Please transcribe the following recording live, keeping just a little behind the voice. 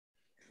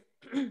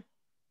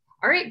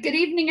All right, good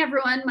evening,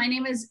 everyone. My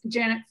name is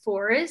Janet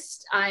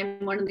Forrest.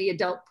 I'm one of the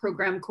adult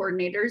program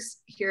coordinators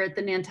here at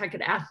the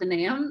Nantucket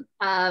Athenaeum.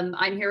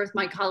 I'm here with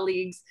my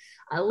colleagues,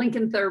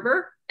 Lincoln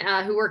Thurber,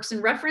 who works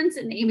in reference,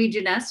 and Amy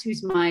Jenness,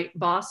 who's my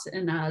boss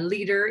and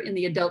leader in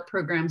the adult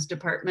programs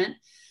department.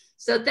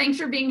 So thanks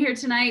for being here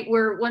tonight.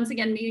 We're once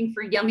again meeting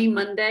for Yummy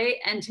Monday,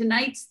 and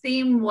tonight's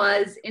theme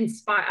was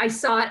inspired. I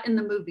saw it in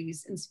the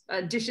movies,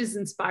 dishes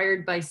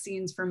inspired by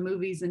scenes from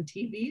movies and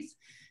TV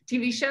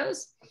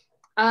shows.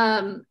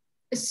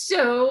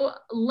 So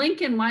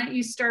Lincoln, why don't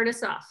you start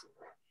us off?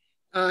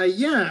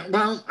 Yeah,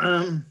 well,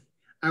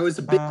 I was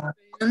a big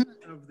fan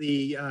of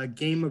the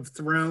Game of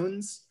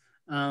Thrones.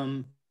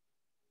 Oh,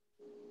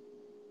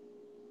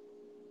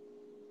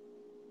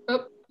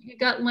 you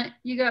got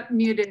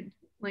muted,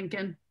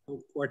 Lincoln. Oh,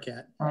 poor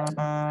cat. Poor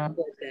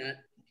cat.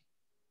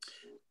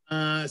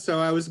 So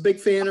I was a big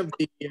fan of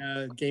the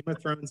Game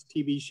of Thrones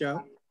TV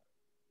show.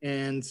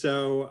 And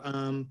so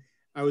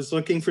I was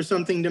looking for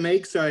something to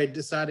make, so I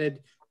decided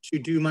to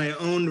do my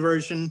own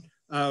version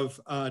of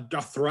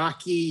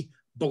Dothraki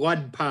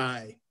Blood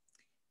pie.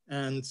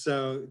 And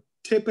so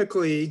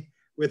typically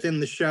within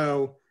the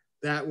show,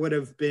 that would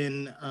have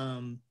been,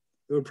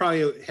 it would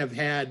probably have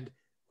had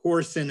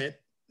horse in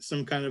it,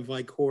 some kind of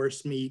like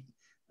horse meat,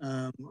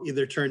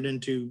 either turned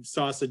into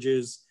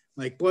sausages,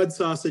 like blood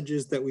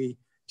sausages that we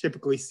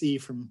typically see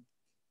from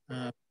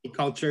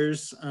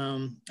cultures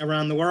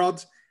around the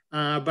world.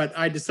 But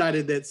I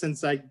decided that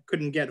since I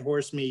couldn't get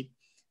horse meat,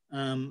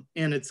 and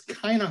it's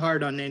kind of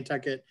hard on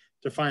Nantucket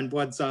to find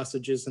blood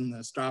sausages in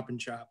the Stop and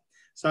Shop.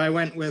 So I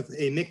went with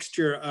a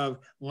mixture of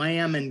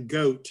lamb and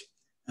goat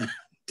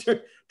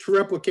to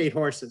replicate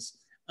horses.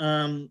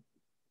 Sort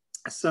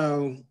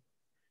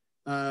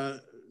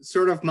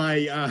of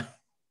my,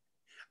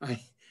 I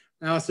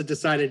also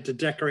decided to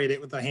decorate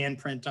it with a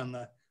handprint on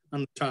the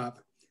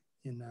top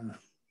in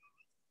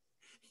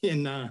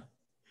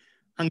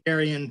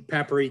Hungarian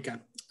paprika.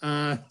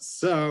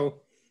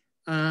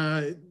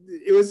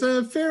 It was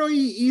a fairly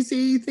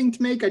easy thing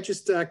to make. I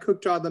just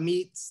cooked all the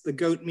meats, the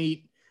goat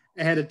meat,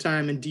 ahead of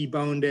time and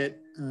deboned it.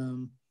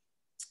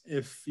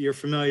 If you're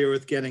familiar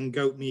with getting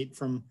goat meat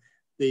from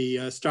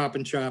the Stop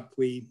and Shop,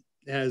 it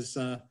has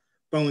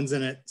bones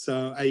in it.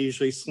 So I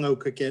usually slow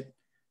cook it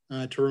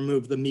to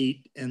remove the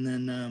meat. And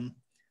then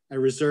I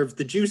reserved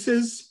the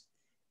juices.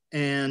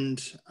 And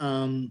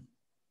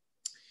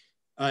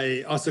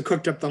I also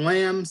cooked up the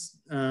lambs.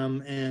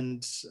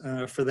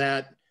 For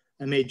that,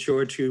 I made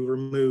sure to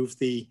remove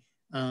the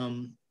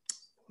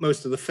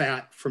most of the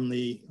fat from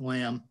the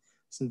lamb,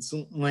 since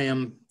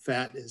lamb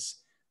fat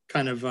is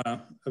kind of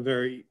a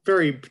very,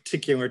 very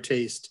particular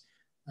taste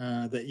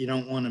that you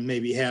don't want to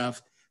maybe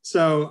have.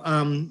 So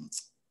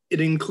it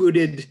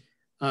included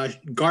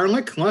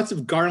garlic, lots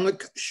of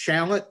garlic,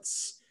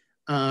 shallots,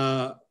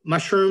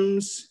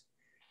 mushrooms,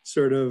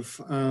 sort of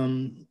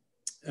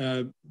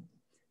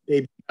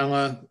baby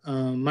bella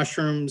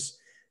mushrooms.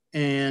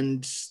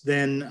 And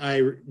then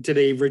I did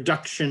a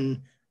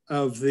reduction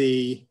of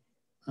the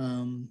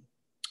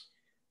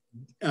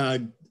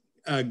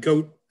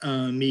goat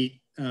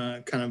meat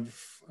kind of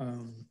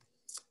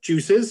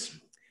juices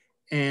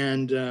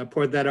and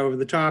poured that over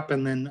the top.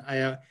 And then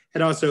I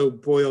had also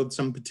boiled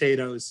some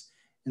potatoes.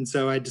 And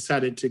so I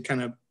decided to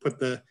kind of put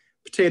the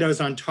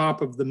potatoes on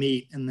top of the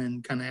meat and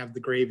then kind of have the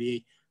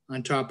gravy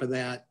on top of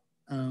that.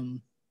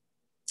 And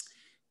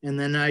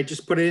then I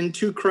just put it in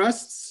 2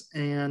 crusts,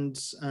 and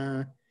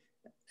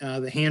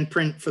the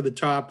handprint for the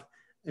top,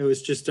 it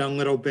was just a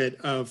little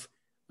bit of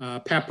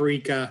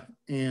paprika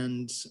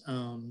and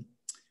some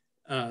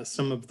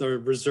of the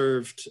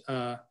reserved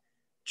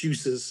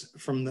juices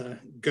from the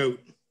goat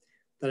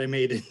that I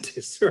made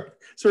into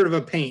sort of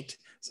a paint.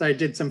 So I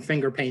did some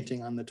finger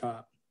painting on the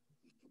top.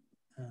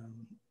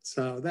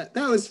 So that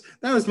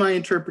was my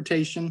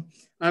interpretation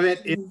of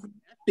it. It's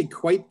actually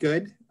quite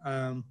good.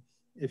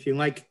 If you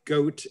like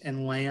goat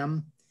and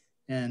lamb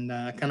and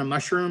kind of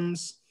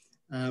mushrooms,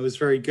 it was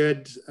very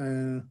good.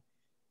 I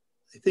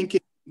think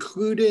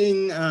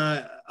including,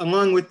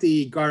 along with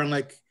the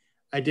garlic,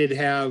 I did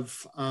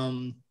have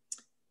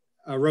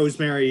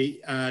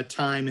rosemary,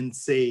 thyme, and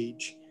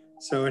sage.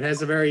 So it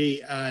has a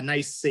very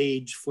nice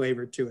sage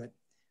flavor to it.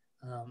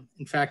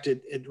 In fact,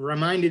 it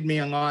reminded me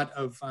a lot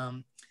of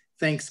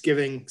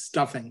Thanksgiving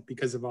stuffing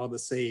because of all the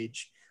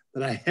sage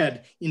that I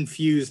had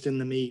infused in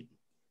the meat.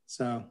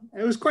 So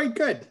it was quite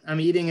good. I'm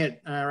eating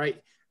it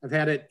right. I've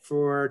had it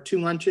for 2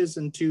 lunches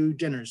and 2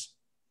 dinners.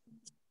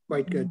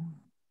 Quite good.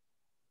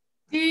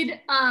 Did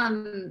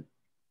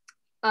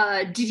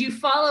you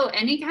follow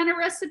any kind of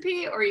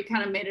recipe, or you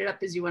kind of made it up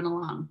as you went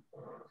along?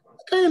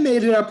 I kind of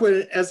made it up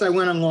as I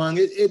went along.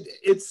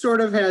 It sort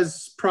of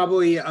has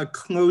probably a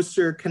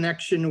closer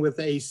connection with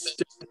a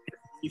stiff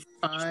beef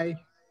pie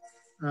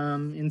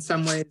in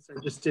some ways.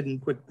 I just didn't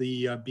put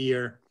the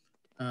beer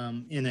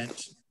in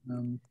it.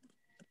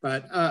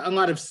 But a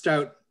lot of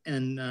stout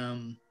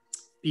and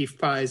beef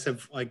pies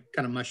have like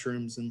kind of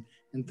mushrooms and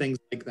things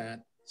like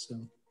that.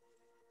 So.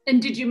 And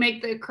did you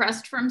make the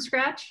crust from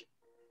scratch?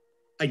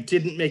 I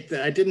didn't make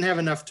that. I didn't have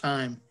enough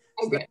time.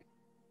 Okay.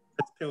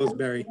 That's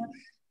Pillsbury.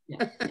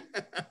 Yeah.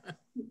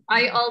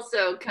 I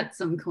also cut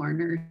some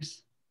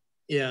corners.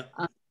 Yeah.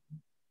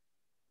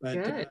 But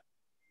good.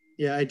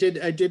 Yeah, I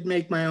did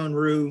make my own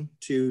roux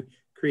to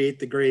create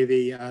the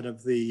gravy out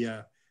of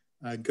the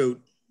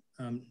goat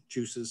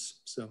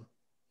juices. So.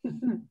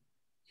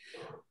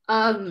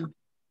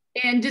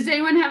 And does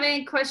anyone have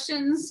any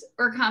questions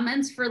or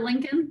comments for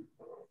Lincoln?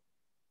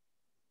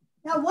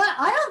 Now, what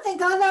I don't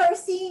think I've ever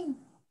seen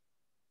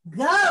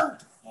goat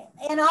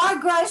in our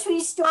grocery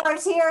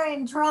stores here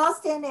in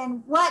Charleston.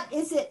 And what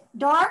is it,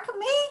 dark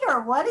meat,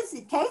 or what does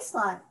it taste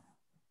like?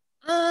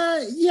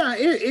 Yeah,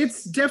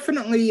 it's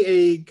definitely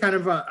a kind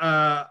of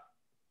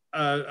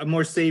a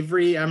more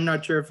savory. I'm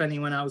not sure if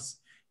anyone else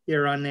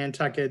here on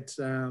Nantucket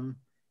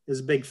is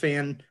a big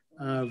fan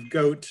of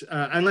goat.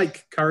 I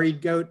like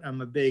curried goat.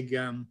 I'm a big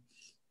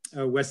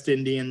West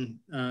Indian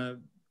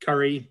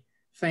curry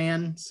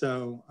fan.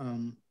 So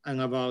I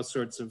love all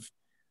sorts of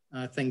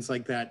things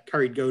like that,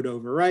 curried goat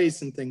over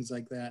rice and things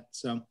like that.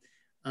 So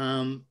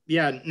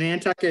yeah,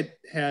 Nantucket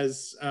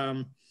has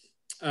a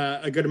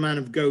good amount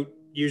of goat,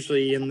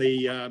 usually in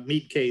the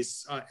meat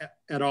case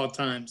at all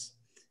times,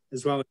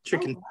 as well as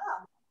chicken,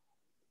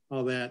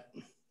 all that.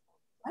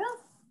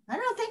 I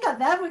don't think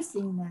I've ever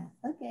seen that.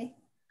 Okay.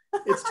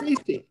 It's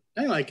tasty.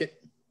 I like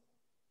it.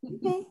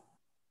 Okay.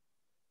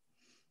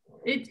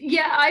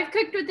 Yeah, I've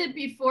cooked with it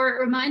before. It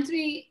reminds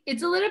me,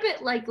 it's a little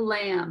bit like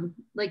lamb.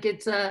 Like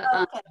it's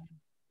a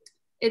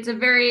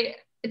very,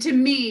 to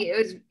me,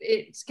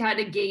 it's kind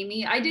of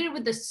gamey. I did it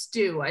with a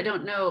stew. I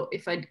don't know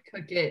if I'd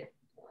cook it.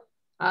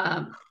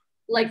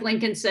 Like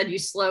Lincoln said, you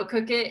slow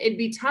cook it. It'd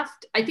be tough.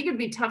 I think it'd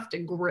be tough to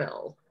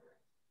grill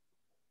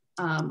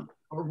or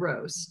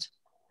roast.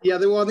 Yeah,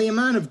 well, the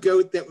amount of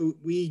goat that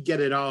we get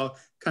it all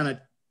kind of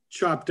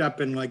chopped up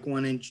in like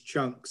 1-inch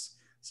chunks.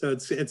 So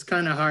it's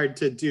kind of hard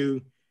to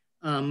do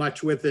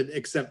much with it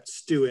except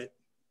stew it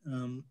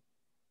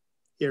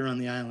here on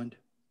the island.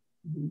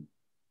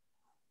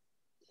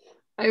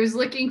 I was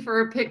looking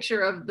for a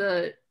picture of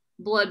the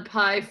blood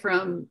pie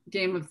from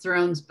Game of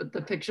Thrones, but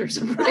the pictures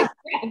are pretty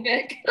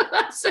graphic,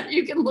 so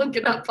you can look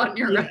it up on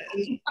your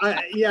own.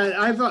 Yeah,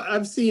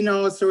 I've seen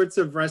all sorts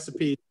of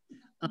recipes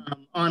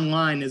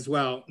online as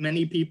well.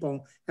 Many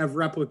people have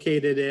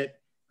replicated it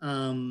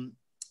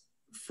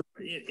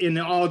in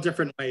all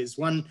different ways.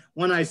 One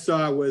I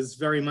saw was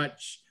very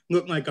much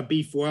looked like a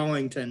beef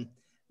Wellington,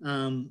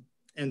 and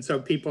so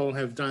people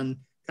have done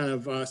kind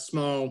of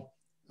small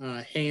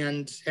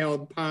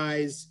hand-held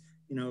pies,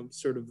 you know,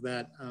 sort of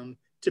that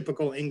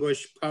typical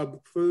English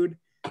pub food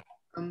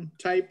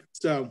type.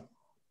 So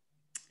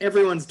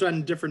everyone's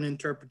done different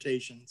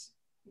interpretations.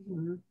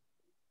 Mm-hmm.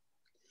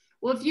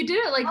 Well, if you do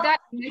it like that,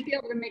 you might be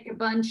able to make a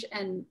bunch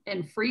and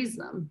freeze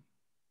them.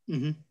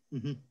 Mm-hmm.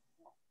 Mm-hmm.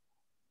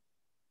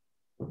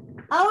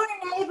 Our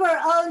neighbor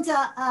owns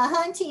a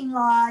hunting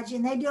lodge,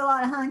 and they do a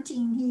lot of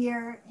hunting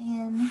here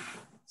in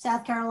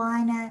South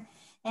Carolina.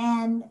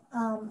 And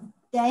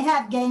they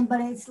have game, but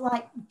it's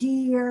like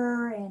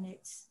deer and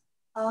it's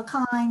all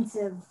kinds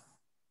of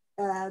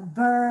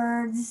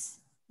birds,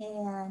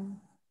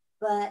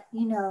 but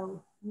you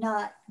know,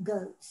 not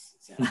goats.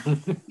 So.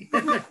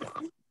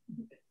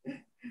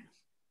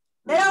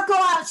 They don't go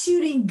out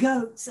shooting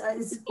goats,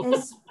 as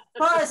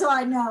far as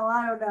I know.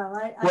 I don't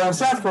know. Well, in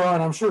South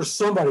Carolina, I'm sure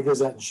somebody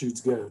goes out and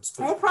shoots goats.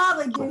 They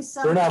probably do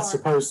something. They're not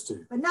supposed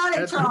to. But not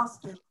in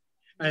Charleston.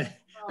 I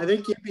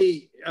think you'd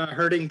be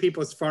hurting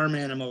people's farm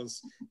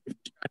animals if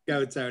you got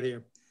goats out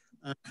here.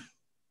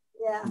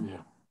 Yeah.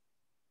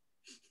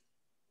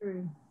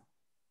 True.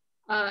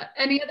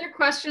 Any other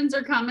questions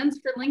or comments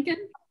for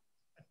Lincoln?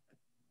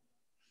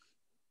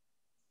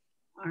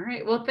 All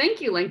right. Well,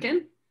 thank you,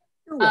 Lincoln.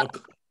 You're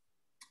welcome.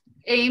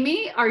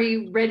 Amy, are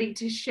you ready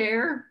to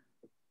share?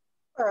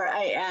 Sure,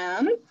 I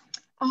am.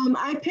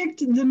 I picked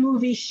the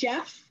movie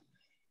Chef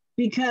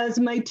because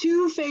my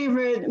two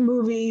favorite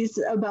movies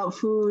about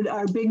food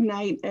are Big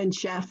Night and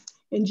Chef,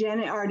 and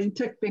Janet already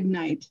took Big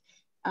Night.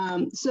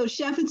 So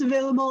Chef is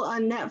available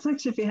on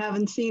Netflix. If you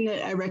haven't seen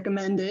it, I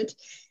recommend it.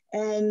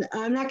 And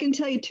I'm not going to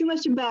tell you too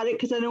much about it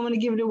because I don't want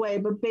to give it away,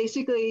 but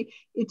basically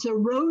it's a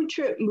road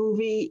trip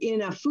movie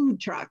in a food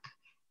truck.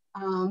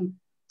 And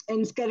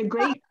it's got a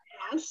great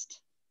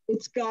cast.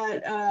 It's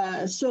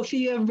got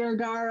Sofia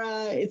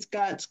Vergara, it's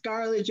got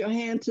Scarlett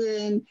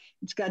Johansson,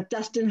 it's got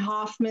Dustin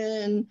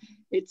Hoffman,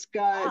 it's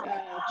got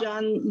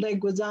John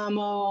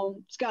Leguizamo,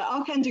 it's got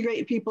all kinds of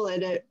great people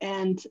in it.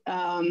 And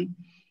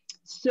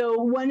so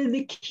one of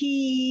the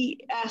key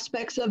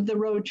aspects of the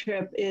road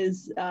trip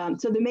is,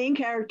 so the main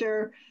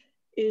character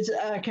is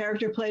a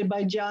character played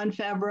by John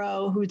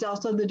Favreau, who's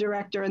also the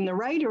director and the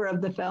writer of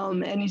the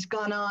film, and he's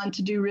gone on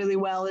to do really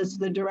well as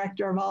the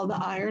director of all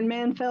the Iron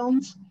Man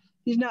films.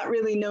 He's not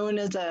really known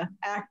as an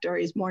actor,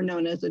 he's more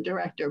known as a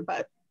director,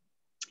 but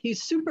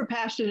he's super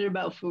passionate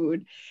about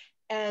food.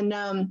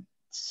 And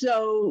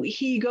so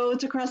he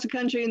goes across the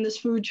country in this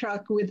food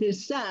truck with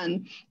his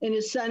son, and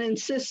his son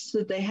insists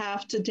that they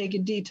have to take a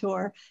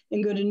detour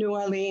and go to New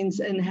Orleans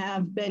and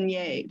have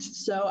beignets.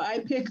 So I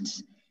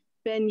picked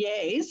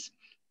beignets,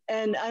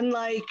 And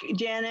unlike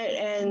Janet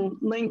and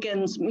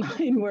Lincoln's,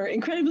 mine were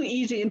incredibly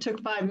easy and took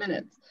 5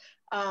 minutes.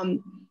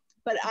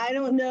 But I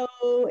don't know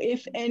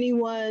if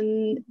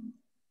anyone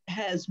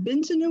has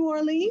been to New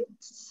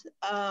Orleans.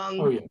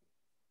 Oh, yeah.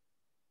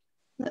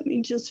 Let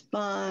me just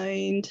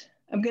find,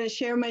 I'm going to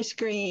share my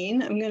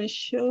screen. I'm going to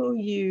show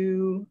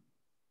you,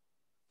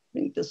 I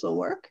think this will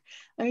work.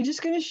 I'm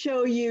just going to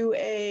show you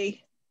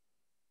a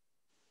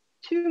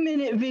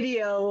 2-minute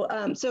video.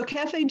 So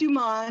Café du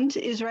Monde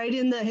is right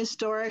in the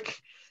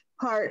historic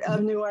part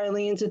of New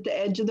Orleans at the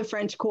edge of the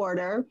French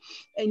Quarter.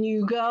 And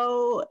you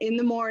go in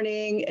the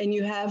morning and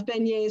you have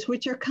beignets,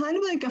 which are kind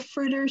of like a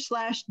fritter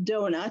slash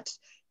donut.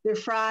 They're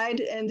fried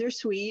and they're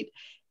sweet.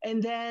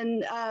 And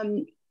then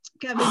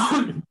Café du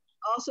Monde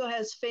also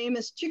has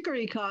famous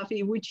chicory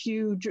coffee, which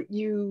you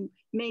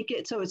make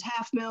it so it's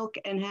half milk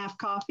and half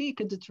coffee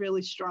because it's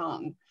really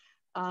strong.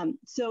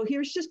 So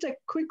here's just a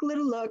quick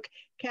little look,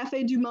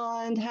 Café du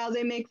Monde, how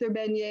they make their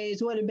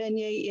beignets, what a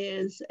beignet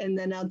is, and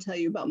then I'll tell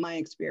you about my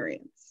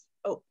experience.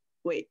 Oh,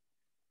 wait.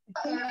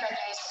 I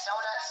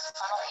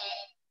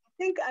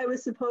think I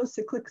was supposed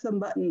to click some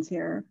buttons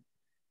here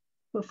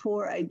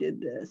before I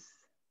did this.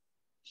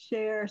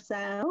 Share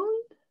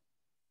sound.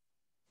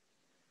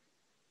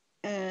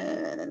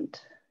 And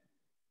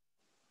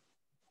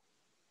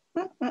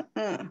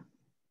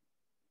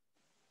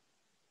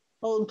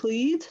hold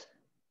please.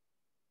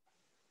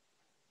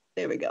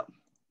 There we go.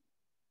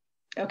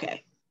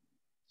 Okay,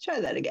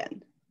 try that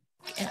again.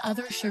 And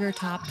other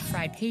sugar-topped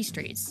fried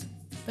pastries.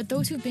 But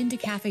those who've been to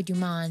Café du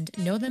Monde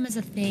know them as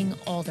a thing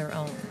all their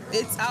own.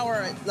 It's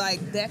our,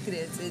 like,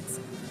 decadence.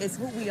 It's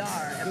who we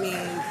are. I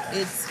mean,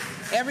 it's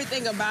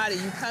everything about it.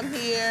 You come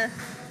here,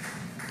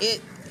 I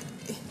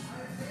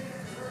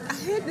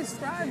can't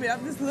describe it.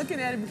 I'm just looking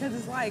at it because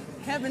it's like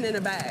heaven in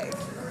a bag.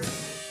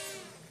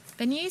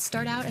 Beignets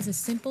start out as a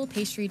simple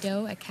pastry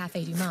dough at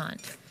Café du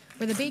Monde,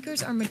 where the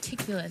bakers are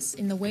meticulous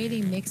in the way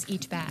they mix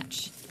each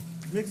batch.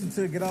 Mix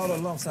until get all the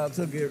lumps out,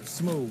 until get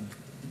smooth.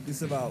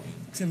 It's about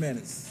 10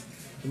 minutes,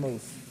 the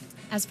most.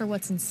 As for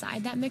what's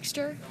inside that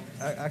mixture,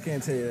 I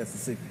can't tell you, that's a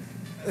secret.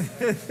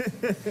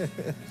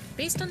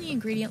 Based on the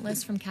ingredient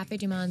list from Café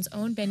du Monde's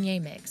own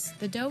beignet mix,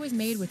 the dough is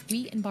made with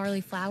wheat and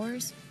barley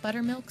flours,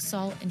 buttermilk,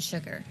 salt, and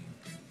sugar.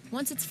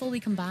 Once it's fully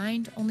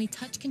combined, only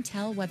touch can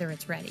tell whether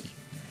it's ready.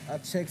 I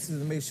check to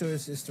make sure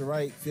it's the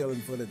right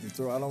feeling for it to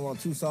throw. I don't want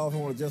it too soft, I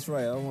want it just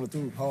right. I don't want it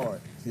too hard.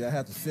 See, I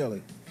have to feel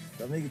it.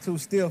 If I make it too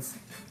stiff,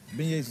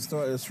 beignets will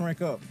start to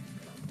shrink up.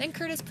 Then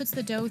Curtis puts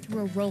the dough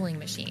through a rolling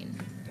machine.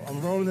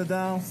 I'm rolling it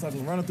down so I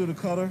can run it through the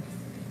cutter,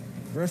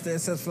 brush the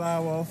excess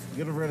flour off,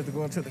 get it ready to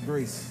go into the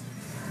grease.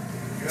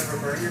 You ever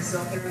burn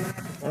yourself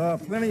there?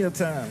 Plenty of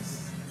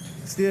times.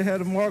 Still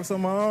had the marks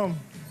on my arm.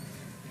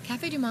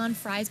 Café du Monde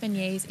fries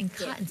beignets in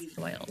cottonseed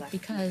oil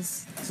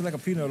because it's like a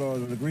peanut oil.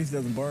 The grease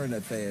doesn't burn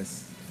that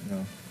fast. You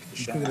know,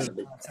 you cook it at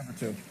a high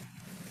temperature.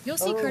 You'll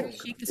see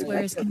Curtis shake the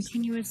squares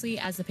continuously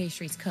as the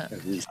pastries cook.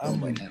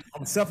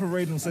 I'm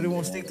separating them so they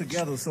won't stick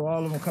together, so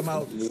all of them come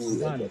out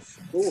fine.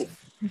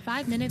 In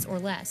 5 minutes or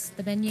less,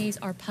 the beignets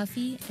are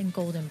puffy and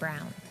golden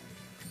brown.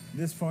 At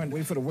this point,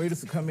 wait for the waiters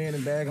to come in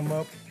and bag them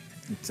up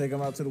and take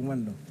them out to the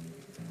window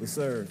to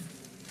serve.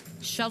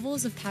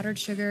 Shovels of powdered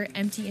sugar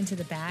empty into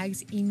the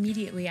bags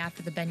immediately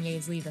after the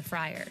beignets leave the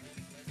fryer.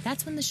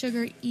 That's when the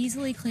sugar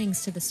easily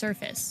clings to the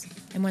surface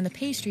and when the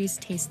pastries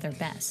taste their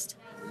best.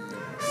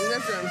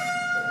 Listen,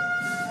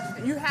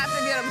 you have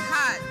to get them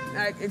hot,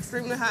 like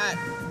extremely hot,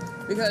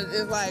 because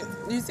it's like,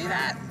 you see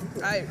that?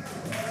 Like,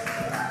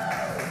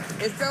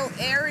 it's so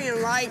airy and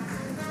light.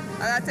 I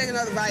gotta take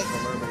another bite.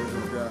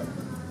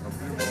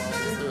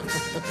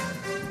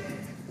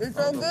 It's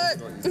so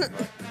good.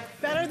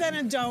 Better than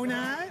a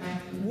donut,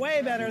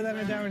 way better than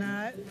a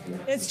donut.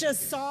 It's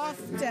just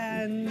soft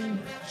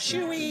and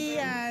chewy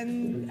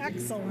and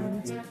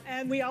excellent.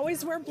 And we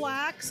always wear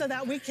black so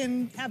that we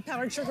can have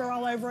powdered sugar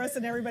all over us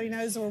and everybody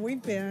knows where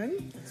we've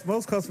been.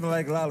 Most customers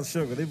like a lot of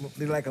sugar.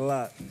 They like a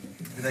lot.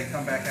 Do they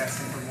come back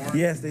asking for more?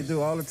 Yes, they do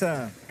all the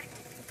time.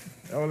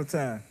 All the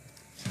time.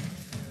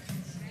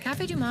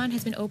 Café du Monde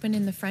has been open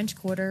in the French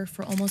Quarter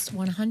for almost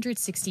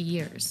 160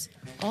 years,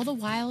 all the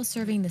while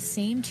serving the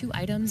same 2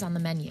 items on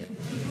the menu.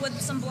 With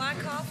some black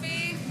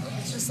coffee,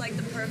 it's just like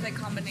the perfect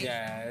combination.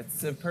 Yeah,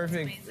 it's a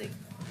perfect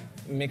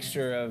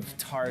mixture of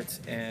tart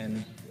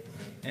and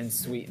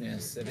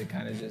sweetness that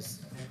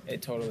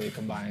it totally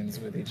combines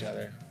with each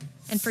other.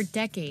 And for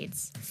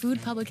decades,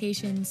 food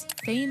publications,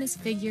 famous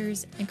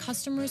figures, and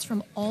customers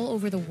from all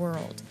over the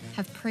world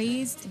have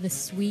praised the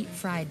sweet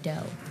fried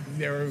dough.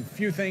 There are a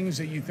few things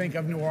that you think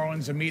of New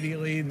Orleans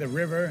immediately: the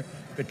river,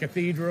 the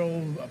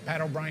cathedral,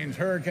 Pat O'Brien's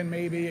Hurricane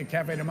maybe, a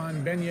Café du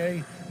Monde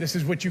beignet. This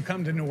is what you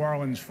come to New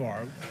Orleans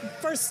for.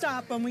 First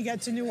stop when we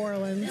get to New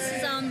Orleans. This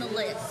is on the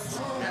list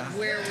of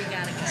where we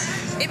gotta go.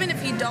 Even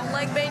if you don't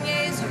like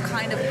beignets, you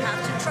kind of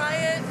have to try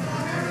it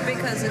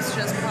because it's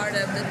just part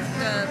of the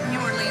New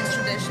Orleans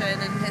tradition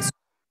and history.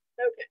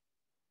 Okay,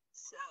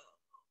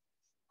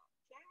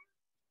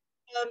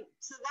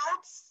 so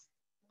that's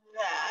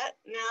that.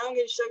 Now I'm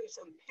going to show you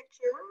some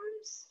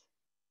pictures.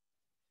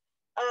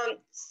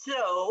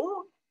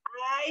 So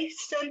I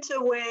sent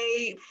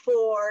away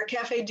for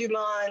Café du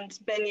Monde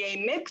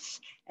beignet mix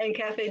and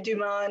Café du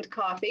Monde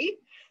coffee.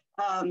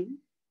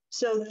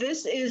 So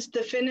this is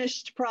the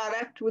finished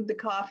product with the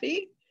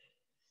coffee.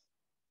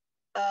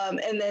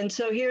 And then,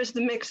 so here's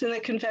the mix and the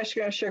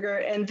confectioner sugar,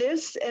 and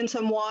this and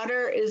some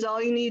water is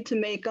all you need to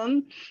make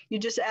them. You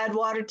just add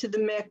water to the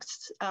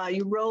mix,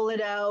 you roll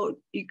it out,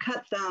 you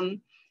cut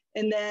them,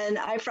 and then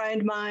I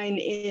fried mine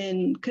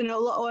in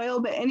canola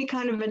oil, but any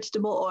kind of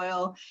vegetable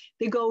oil.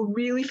 They go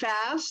really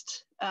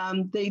fast.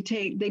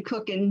 They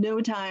cook in no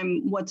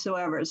time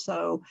whatsoever.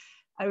 So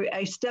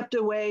I stepped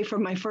away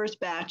from my first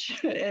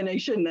batch, and I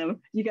shouldn't have.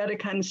 You got to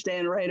kind of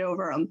stand right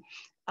over them.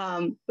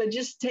 But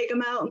just take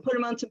them out and put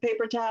them on some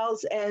paper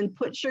towels and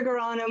put sugar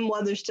on them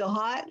while they're still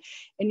hot.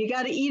 And you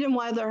got to eat them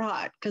while they're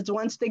hot, because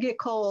once they get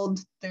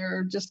cold,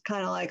 they're just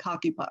kind of like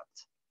hockey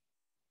pucks.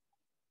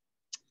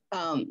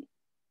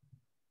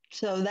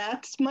 So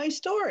that's my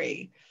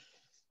story.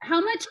 How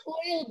much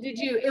oil did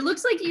you, it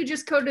looks like you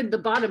just coated the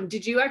bottom.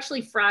 Did you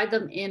actually fry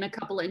them in a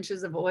couple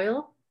inches of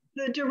oil?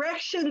 The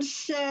directions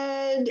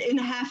said in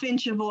a ½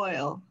 inch of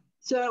oil.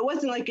 So it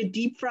wasn't like a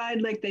deep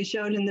fried like they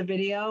showed in the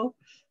video.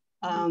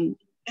 And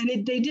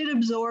they did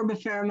absorb a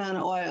fair amount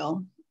of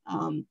oil,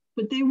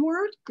 but they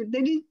weren't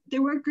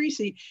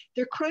greasy.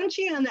 They're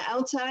crunchy on the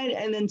outside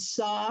and then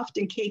soft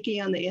and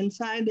cakey on the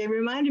inside. They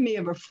reminded me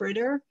of a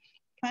fritter,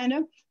 kind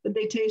of, but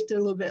they tasted a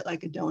little bit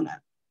like a donut.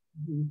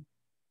 Mm-hmm.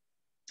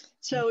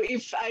 So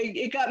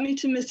it got me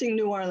to missing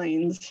New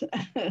Orleans.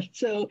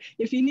 So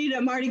if you need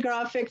a Mardi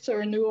Gras fix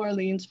or a New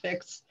Orleans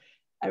fix,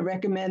 I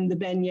recommend the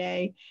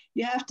beignet.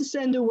 You have to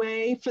send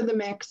away for the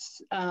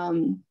mix.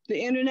 The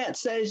internet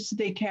says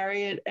they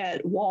carry it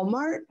at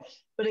Walmart,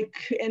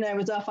 and I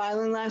was off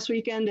island last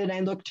weekend and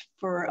I looked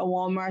for a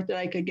Walmart that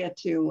I could get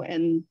to,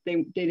 and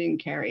they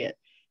didn't carry it.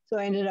 So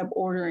I ended up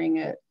ordering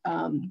it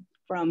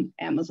from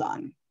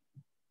Amazon.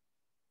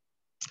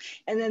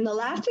 And then the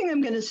last thing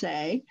I'm going to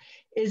say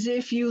is,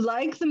 if you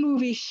like the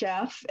movie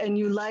Chef and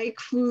you like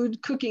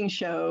food cooking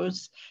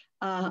shows,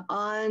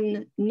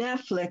 on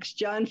Netflix,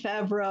 John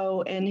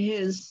Favreau and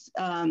his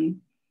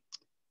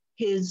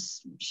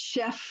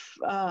chef,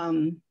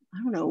 I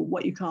don't know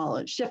what you call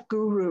it, chef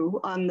guru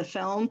on the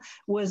film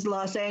was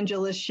Los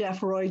Angeles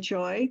chef Roy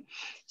Choi.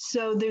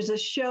 So there's a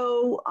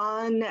show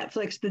on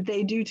Netflix that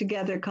they do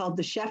together called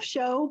The Chef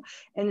Show,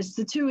 and it's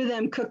the two of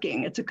them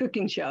cooking. It's a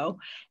cooking show.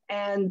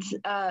 And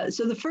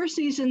so the first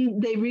season,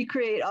 they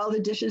recreate all the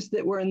dishes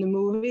that were in the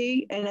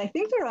movie, and I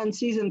think they're on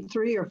season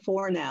 3 or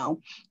 4 now.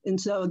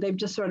 And so they've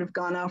just sort of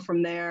gone off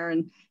from there.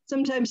 And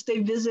sometimes they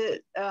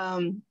visit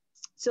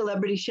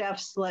celebrity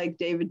chefs like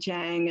David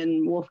Chang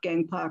and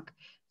Wolfgang Puck.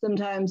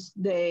 Sometimes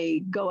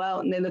they go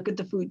out and they look at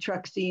the food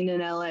truck scene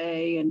in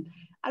LA, and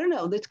I don't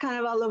know, it's kind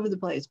of all over the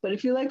place. But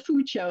if you like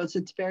food shows,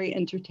 it's very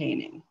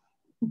entertaining.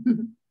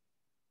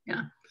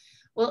 Yeah.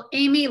 Well,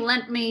 Amy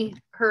lent me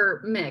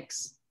her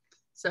mix,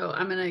 so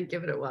I'm going to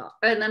give it a whirl.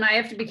 And then I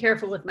have to be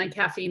careful with my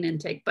caffeine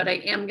intake, but I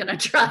am going to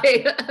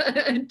try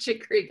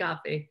chicory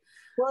coffee.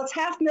 Well, it's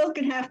half milk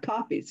and half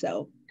coffee,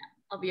 so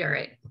I'll be all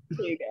right.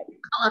 There you go.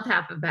 I'll have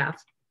half of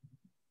half.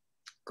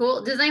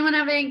 Cool. Does anyone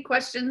have any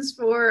questions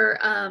for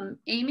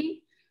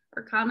Amy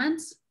or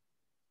comments?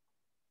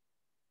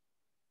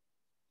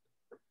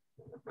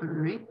 All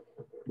right.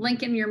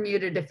 Lincoln, you're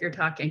muted if you're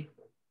talking.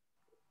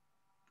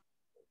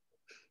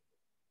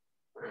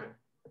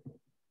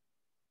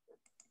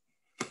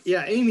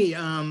 Yeah, Amy,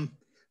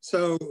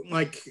 so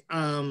like,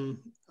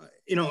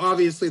 you know,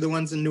 obviously the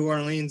ones in New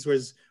Orleans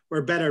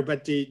were better,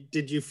 but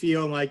did you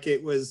feel like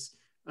it was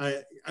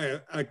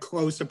a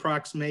close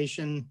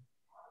approximation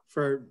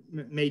for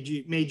made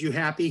you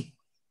happy?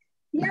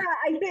 Yeah,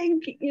 I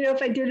think, you know,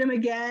 if I did them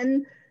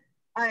again,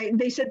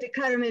 they said to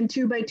cut them in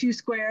 2 by 2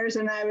 squares,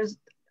 and I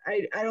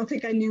don't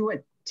think I knew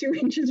what 2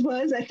 inches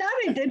was. I thought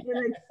I did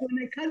when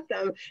I cut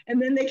them,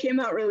 and then they came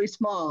out really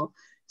small.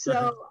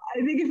 So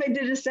I think if I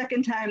did a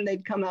second time,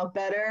 they'd come out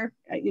better.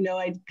 You know,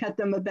 I'd cut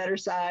them a better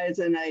size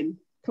and I'd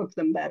cook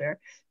them better.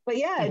 But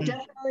yeah, it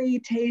definitely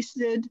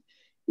tasted,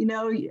 you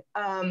know,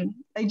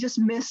 I just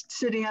missed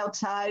sitting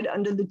outside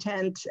under the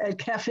tent at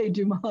Café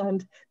du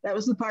Monde. That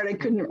was the part I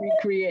couldn't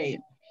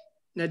recreate.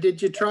 Now,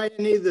 did you try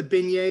any of the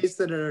beignets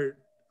that are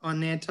on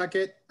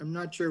Nantucket? I'm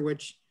not sure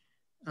which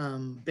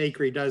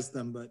bakery does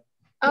them, but.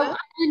 Oh,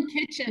 Island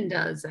Kitchen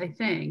does, I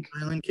think.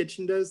 Island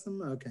Kitchen does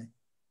them? Okay.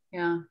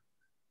 Yeah.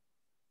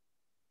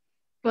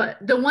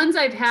 But the ones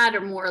I've had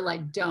are more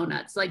like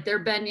donuts. Like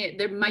they're beignet,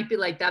 they might be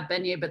like that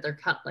beignet, but they're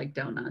cut like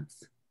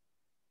donuts.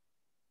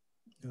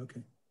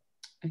 Okay.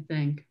 I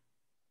think.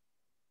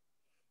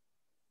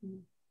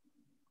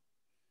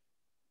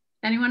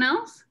 Anyone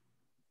else?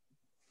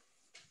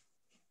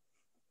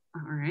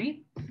 All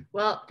right.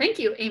 Well, thank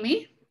you,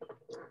 Amy.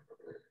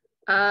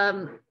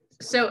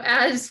 So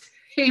as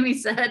Amy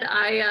said,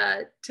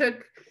 I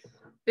took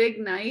Big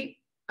Night.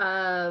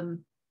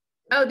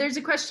 Oh, there's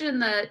a question in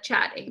the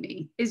chat,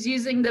 Amy. Is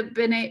using the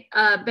beignet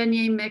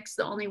mix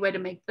the only way to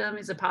make them?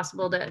 Is it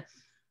possible to?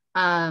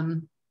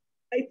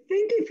 I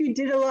think if you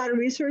did a lot of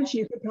research,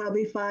 you could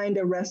probably find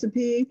a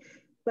recipe.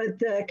 but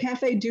the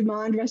Cafe du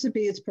Monde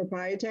recipe is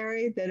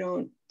proprietary. They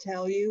don't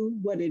tell you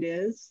what it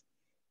is.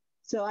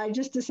 So I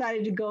just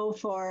decided to go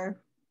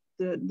for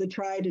the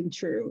tried and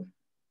true.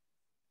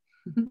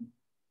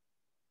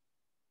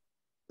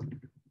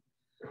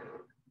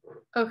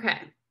 Okay,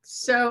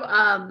 so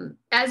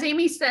as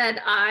Amy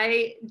said,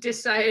 I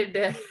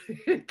decided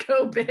to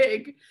go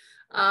big,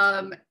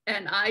 and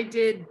I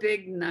did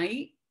Big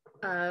Night.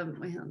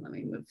 Wait, let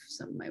me move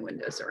some of my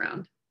windows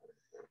around.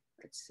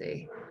 Let's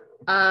see.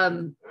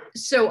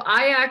 So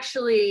I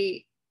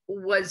actually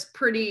was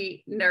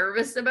pretty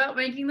nervous about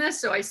making this,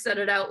 so I said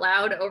it out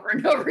loud over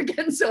and over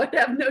again, so I'd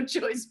have no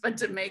choice but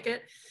to make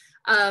it.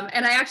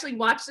 And I actually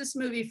watched this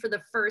movie for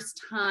the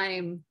first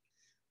time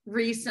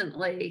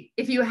recently.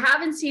 If you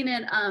haven't seen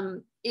it,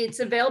 it's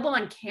available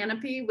on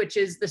Canopy, which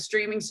is the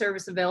streaming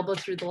service available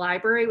through the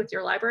library with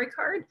your library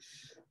card.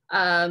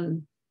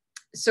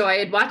 So I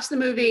had watched the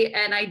movie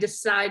and I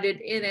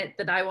decided in it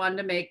that I wanted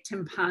to make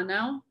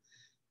Timpano,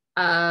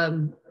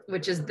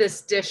 which is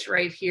this dish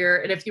right here.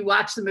 And if you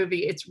watch the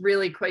movie, it's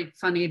really quite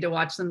funny to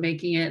watch them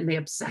making it, and they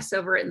obsess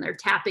over it and they're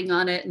tapping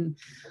on it.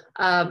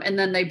 And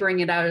then they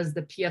bring it out as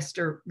the pièce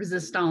de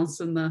résistance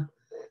in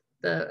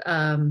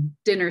the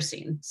dinner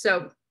scene.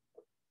 So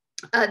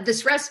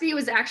this recipe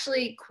was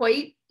actually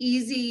quite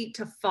easy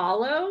to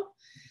follow.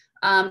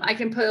 I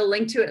can put a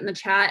link to it in the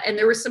chat, and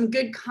there were some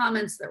good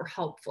comments that were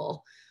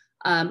helpful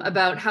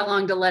about how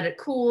long to let it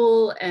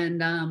cool,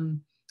 and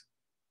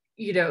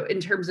you know, in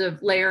terms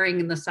of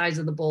layering and the size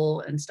of the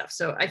bowl and stuff.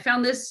 So I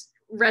found this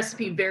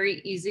recipe very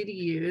easy to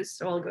use.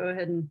 So I'll go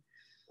ahead and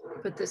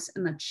put this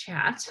in the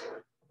chat.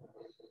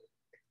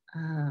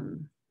 There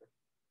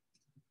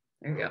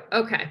you go.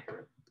 Okay.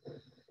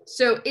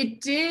 So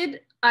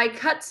I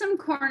cut some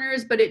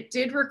corners, but it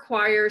did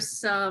require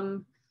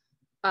some,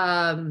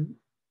 a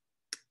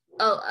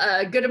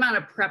good amount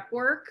of prep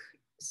work.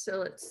 So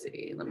let's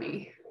see,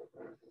 I'm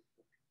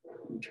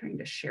trying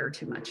to share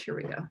too much. Here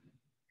we go.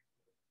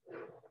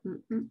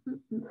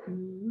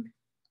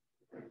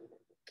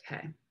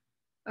 Okay.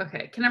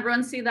 Okay. Can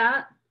everyone see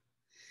that?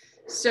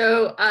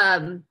 So,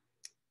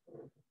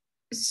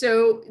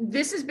 so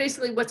this is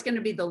basically what's going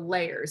to be the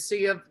layers. So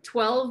you have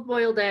 12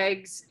 boiled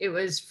eggs. It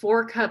was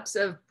 4 cups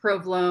of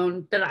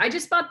provolone that I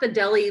just bought the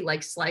deli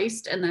like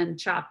sliced and then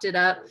chopped it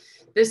up.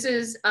 This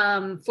is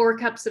 4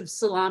 cups of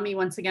salami.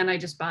 Once again, I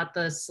just bought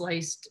the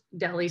sliced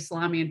deli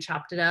salami and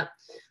chopped it up.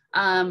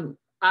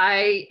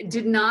 I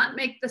did not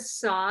make the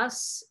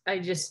sauce.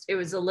 It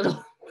was a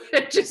little,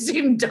 it just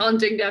seemed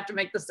daunting to have to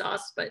make the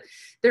sauce, but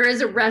there is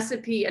a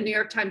recipe, a New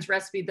York Times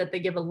recipe that they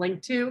give a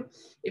link to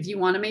if you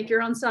want to make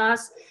your own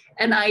sauce.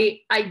 And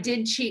I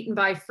did cheat and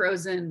buy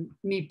frozen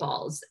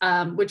meatballs,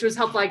 which was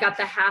helpful. I got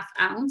the 1/2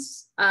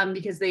 ounce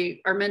because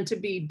they are meant to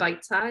be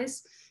bite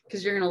size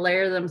because you're going to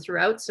layer them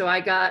throughout. So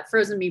I got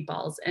frozen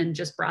meatballs and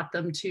just brought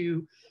them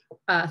to,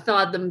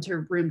 thawed them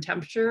to room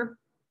temperature.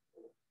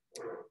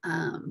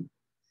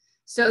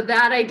 So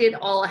that I did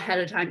all ahead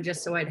of time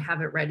just so I'd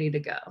have it ready to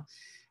go.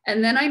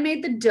 And then I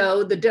made the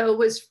dough. The dough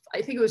was,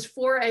 I think it was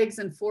 4 eggs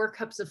and 4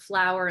 cups of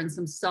flour and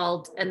some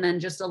salt, and then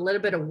just a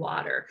little bit of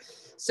water.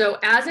 So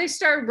as I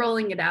started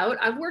rolling it out,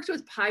 I've worked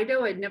with pie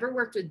dough. I'd never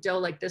worked with dough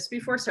like this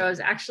before. So I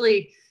was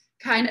actually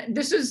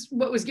this is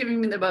what was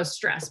giving me the most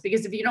stress,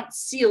 because if you don't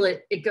seal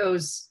it, it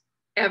goes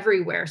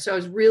everywhere. So I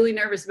was really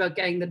nervous about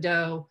getting the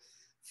dough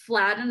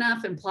flat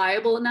enough and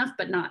pliable enough,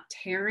 but not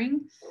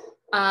tearing.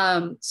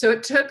 So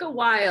it took a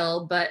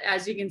while, but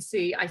as you can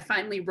see, I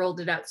finally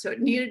rolled it out. So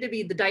it needed to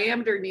be, the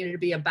diameter needed to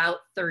be about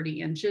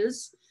 30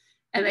 inches.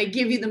 And they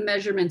give you the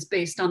measurements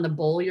based on the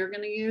bowl you're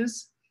going to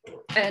use.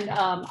 And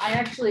I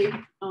actually,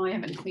 I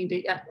haven't cleaned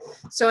it yet.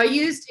 So I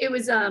used, it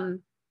was,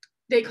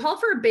 they call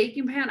for a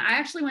baking pan. I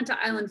actually went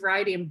to Island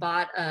Variety and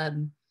bought,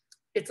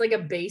 it's like a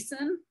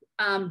basin,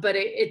 but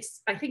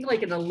it's, I think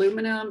like an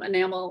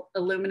enamel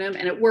aluminum,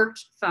 and it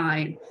worked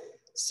fine.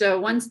 So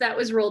once that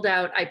was rolled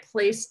out, I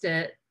placed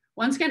it.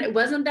 Once again, it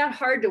wasn't that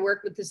hard to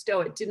work with this dough.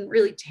 It didn't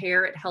really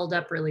tear. It held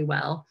up really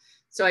well.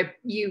 So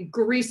you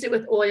grease it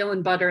with oil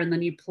and butter, and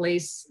then you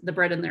place the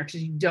bread in there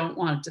because you don't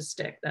want it to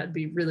stick. That'd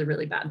be really,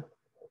 really bad.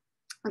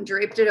 I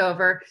draped it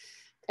over,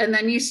 and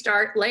then you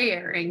start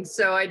layering.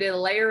 So I did a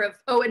layer of,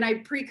 and I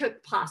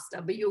pre-cooked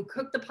pasta, but you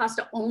cook the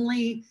pasta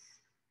only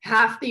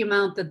half the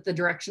amount that the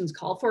directions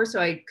call for. So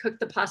I cooked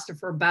the pasta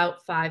for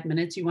about 5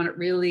 minutes. You want it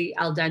really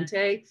al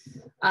dente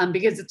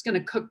because it's going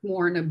to cook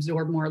more and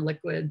absorb more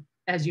liquid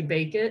as you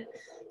bake it.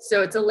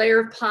 So it's a layer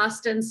of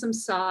pasta and some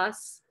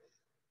sauce.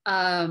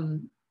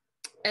 And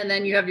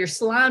then you have your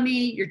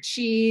salami, your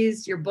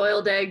cheese, your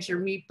boiled eggs, your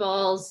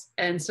meatballs,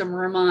 and some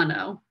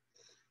Romano.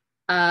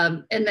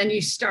 And then you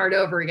start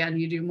over again.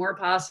 You do more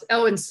pasta,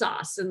 and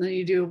sauce. And then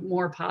you do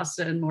more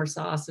pasta and more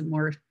sauce and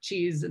more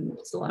cheese and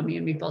salami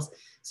and meatballs.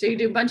 So you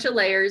do a bunch of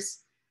layers.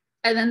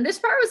 And then this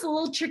part was a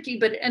little tricky,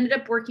 but it ended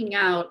up working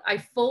out. I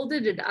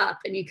folded it up,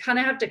 and you kind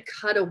of have to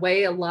cut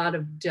away a lot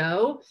of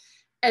dough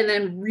and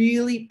then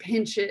really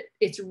pinch it.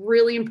 It's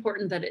really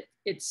important that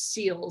it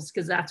seals,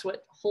 because that's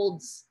what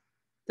holds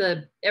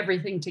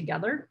everything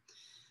together.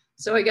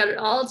 So I got it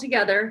all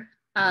together.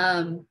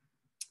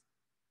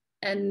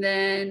 and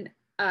then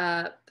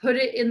put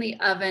it in the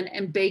oven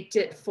and baked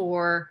it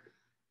for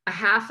a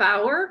half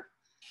hour.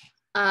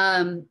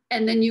 And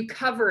then you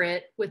cover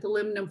it with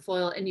aluminum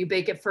foil and you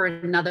bake it for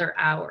another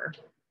hour.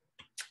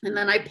 And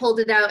then I pulled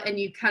it out and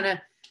you kind of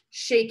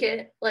shake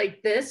it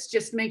like this,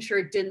 just make sure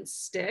it didn't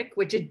stick,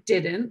 which it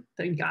didn't,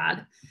 thank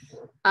God.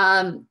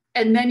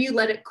 And then you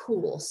let it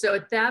cool. So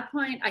at that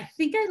point, I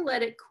think I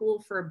let it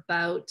cool for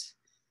about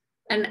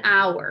an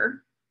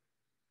hour.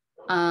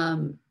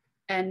 And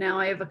now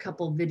I have a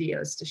couple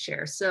videos to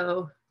share.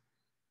 So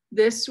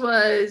this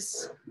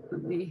was,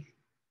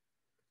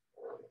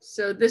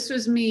 this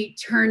was me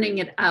turning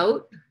it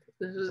out.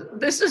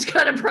 This was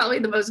kind of probably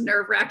the most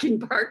nerve-wracking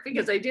part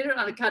because I did it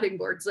on a cutting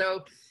board.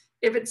 So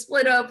if it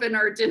split open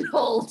or it didn't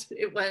hold,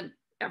 it went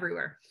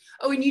everywhere.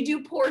 Oh, and you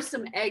do pour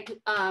some egg.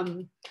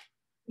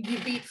 You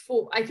beat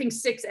I think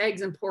 6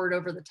 eggs and pour it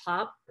over the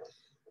top.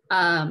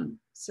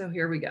 So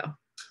here we go.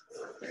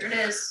 There it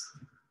is.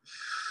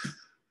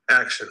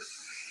 Action.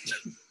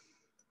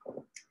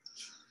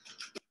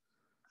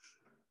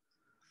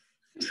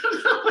 I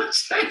don't know what I'm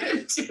trying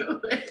to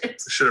do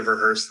it. Should have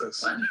rehearsed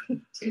this. 1,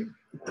 2,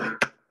 3.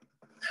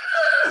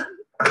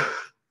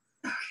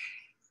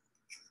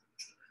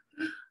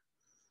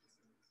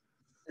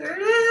 There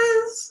it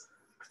is.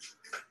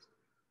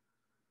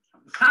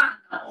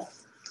 Timpano.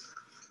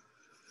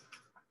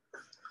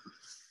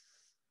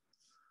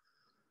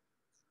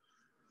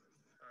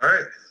 All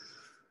right.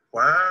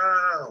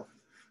 Wow.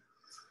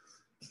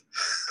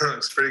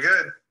 Looks pretty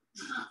good.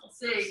 We'll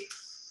see.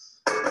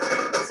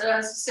 So it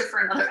has to sit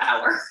for another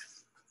hour.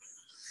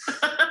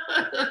 No,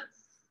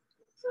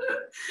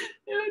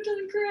 it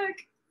doesn't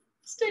crack.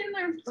 Stay in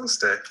there. Don't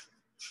stay.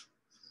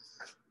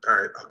 All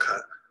right, I'll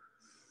cut.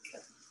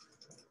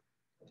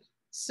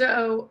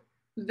 So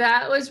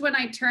that was when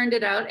I turned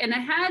it out, and I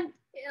had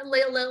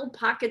little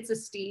pockets of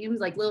steam,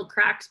 like little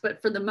cracks,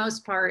 but for the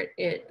most part,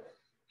 it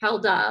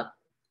held up.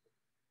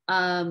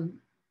 And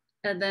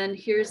then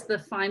here's the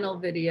final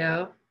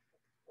video,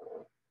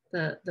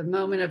 the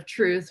moment of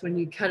truth when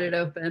you cut it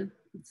open.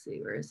 Let's see,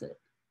 where is it?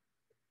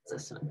 It's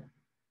this one.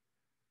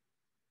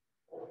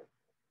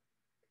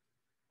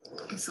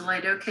 Is the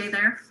light okay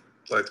there?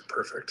 Light's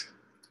perfect.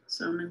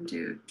 So I'm gonna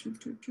do.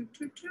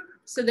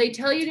 So they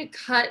tell you to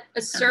cut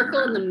a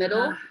circle in the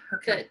middle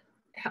that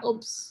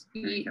helps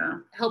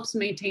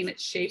maintain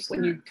its shape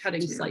when you're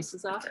cutting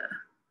slices off.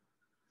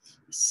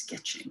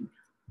 Sketching.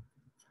 I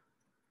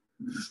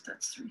don't know if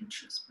that's 3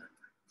 inches, but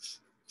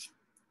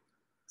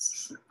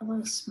it's a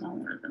little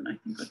smaller than I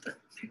think what the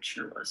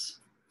picture was.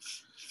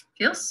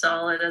 Feels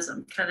solid as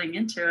I'm cutting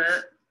into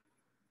it.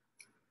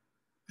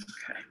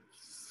 Okay.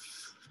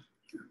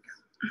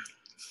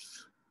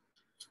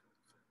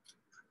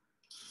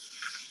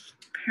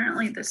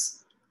 Apparently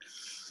this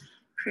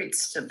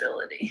creates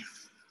stability.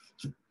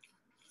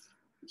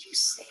 You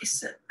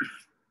slice it.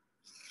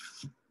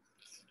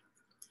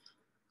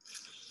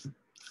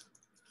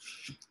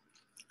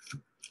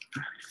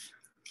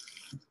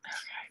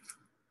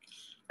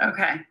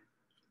 Okay.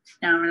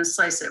 Now I'm going to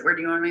slice it. Where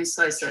do you want me to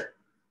slice it?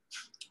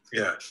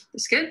 Yeah.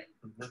 This good?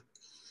 Mm-hmm.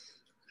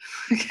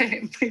 Okay,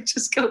 it might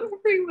just go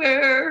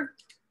everywhere.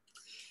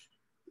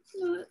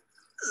 Okay,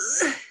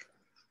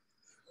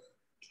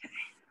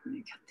 let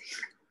me cut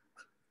here.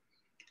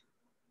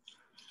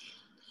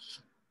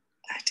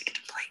 I have to get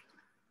a plate.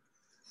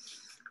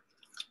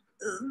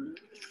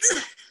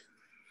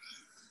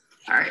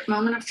 All right,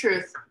 moment of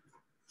truth.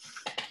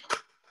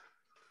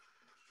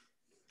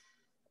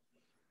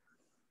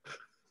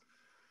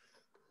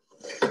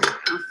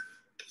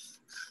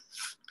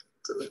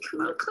 Did it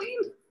come out clean?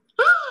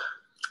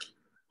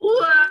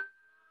 Wow.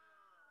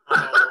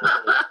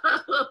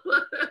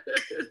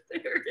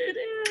 There it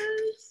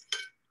is.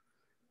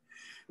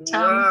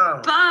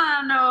 Wow.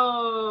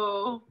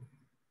 Timpano.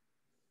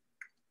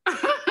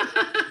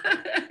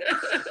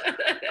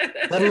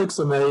 That looks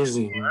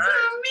amazing. It's a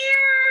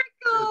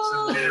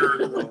miracle. It's a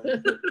miracle.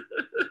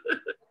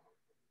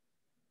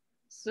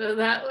 So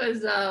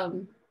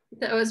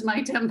that was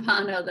my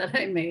Timpano that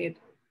I made.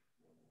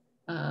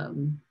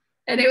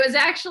 And it was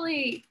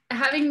actually,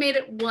 having made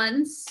it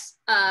once,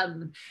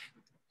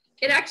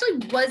 it actually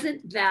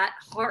wasn't that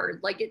hard.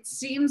 Like, it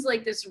seems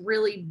like this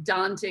really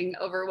daunting,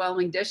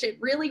 overwhelming dish. It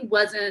really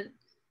wasn't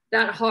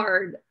that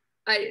hard.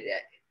 I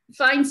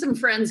find some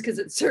friends because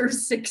it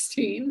serves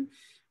 16.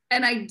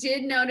 And I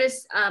did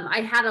notice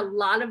I had a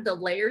lot of the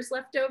layers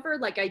left over.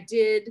 Like I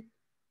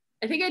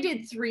think I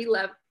did 3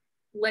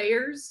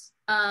 layers.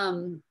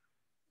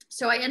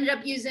 So I ended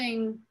up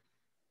using,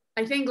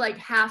 I think like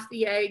half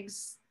the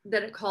eggs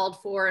that it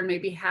called for and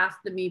maybe half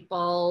the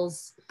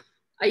meatballs.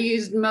 I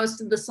used most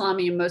of the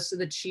salami and most of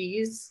the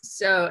cheese,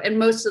 and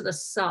most of the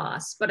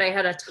sauce, but I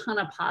had a ton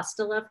of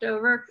pasta left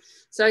over.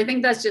 So I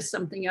think that's just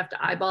something you have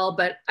to eyeball,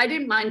 but I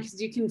didn't mind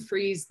because you can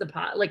freeze the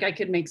pot. Like I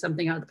could make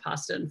something out of the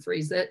pasta and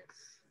freeze it.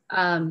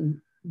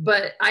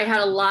 But I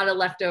had a lot of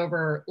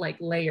leftover like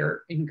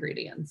layer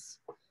ingredients.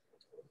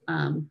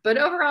 But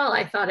overall,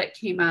 I thought it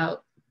came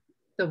out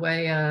the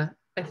way I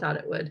thought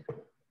it would.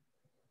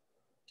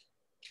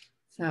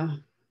 So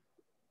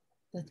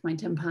That's my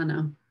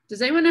timpano.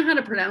 Does anyone know how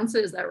to pronounce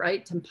it? Is that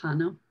right?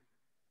 Timpano?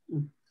 I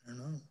don't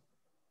know.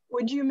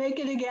 Would you make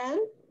it again?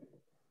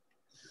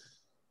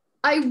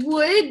 I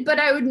would, but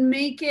I would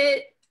make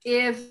it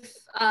if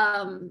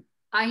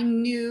I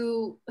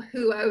knew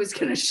who I was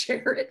going to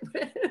share it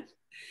with,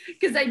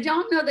 because I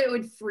don't know that it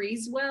would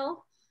freeze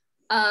well.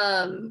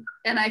 And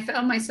I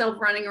found myself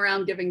running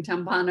around giving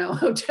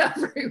Timpano out to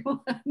everyone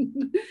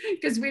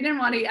because we didn't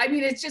want to. I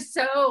mean, it's just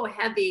so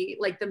heavy,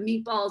 like the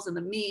meatballs and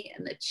the meat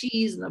and the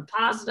cheese and the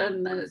pasta,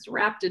 and then it's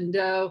wrapped in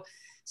dough.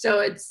 So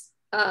it's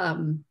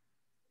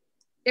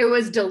it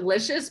was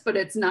delicious, but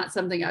it's not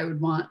something I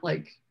would want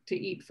like to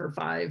eat for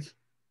 5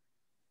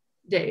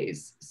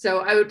 days. So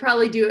I would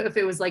probably do it if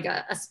it was like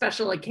a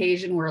special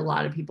occasion where a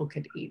lot of people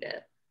could eat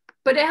it.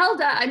 But it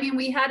held up. I mean,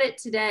 we had it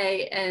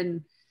today,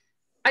 and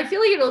I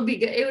feel like it'll be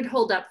good. It would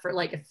hold up for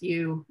like a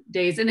few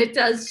days, and it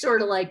does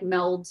sort of like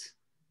meld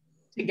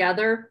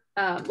together,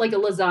 like a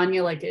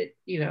lasagna. Like it,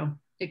 you know,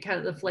 it kind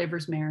of the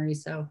flavors marry.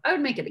 So I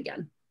would make it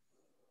again.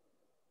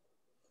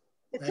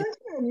 It's such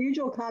an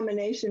unusual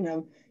combination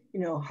of, you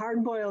know,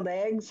 hard-boiled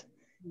eggs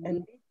and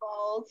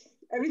meatballs.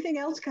 Everything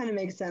else kind of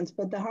makes sense,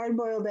 but the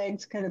hard-boiled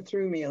eggs kind of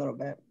threw me a little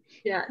bit.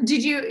 Yeah.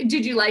 Did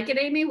you like it,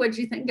 Amy? What did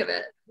you think of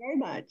it? Very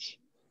much,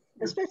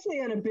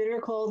 especially on a bitter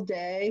cold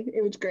day.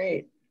 It was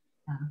great.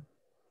 Yeah.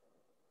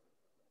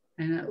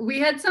 I know. We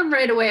had some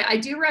right away. I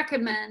do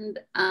recommend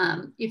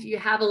if you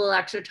have a little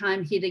extra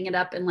time, heating it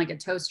up in like a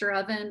toaster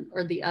oven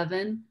or the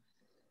oven.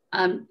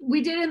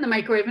 We did it in the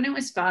microwave and it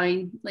was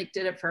fine. Like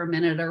did it for a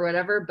minute or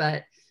whatever,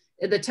 but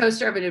the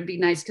toaster oven would be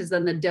nice because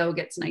then the dough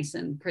gets nice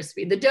and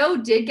crispy. The dough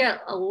did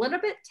get a little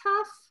bit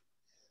tough,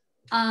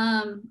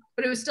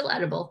 but it was still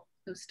edible.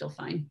 It was still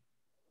fine.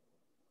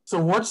 So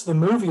what's the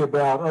movie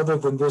about other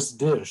than this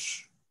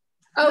dish?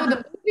 Oh,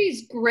 the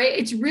movie's great.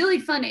 It's really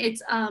fun.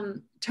 It's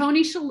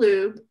Tony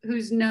Shalhoub,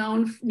 who's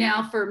known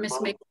now for Miss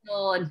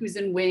Maisel and who's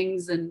in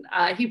Wings, and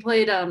he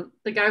played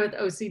the guy with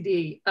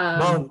OCD.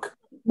 Monk.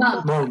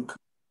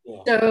 Yeah.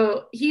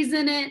 So he's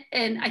in it,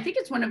 and I think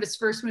it's one of his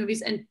first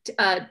movies. And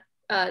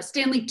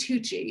Stanley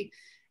Tucci,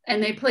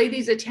 and they play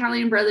these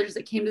Italian brothers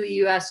that came to the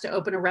U.S. to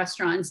open a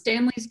restaurant. And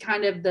Stanley's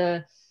kind of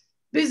the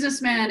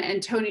businessman,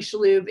 and Tony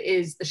Shalhoub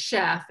is the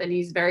chef, and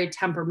he's very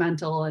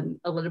temperamental and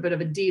a little bit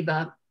of a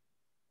diva.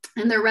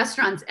 And their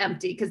restaurant's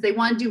empty because they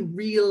want to do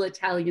real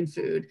Italian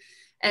food.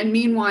 And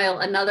meanwhile,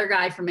 another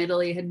guy from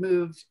Italy had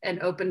moved and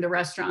opened a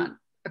restaurant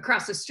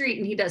across the street,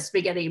 and he does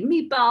spaghetti and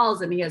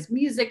meatballs, and he has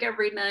music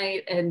every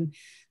night. And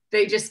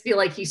they just feel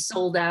like he's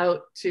sold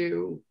out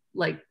to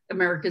like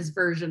America's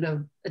version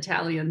of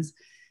Italians.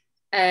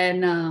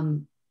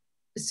 And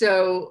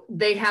so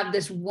they have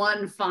this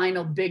one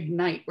final big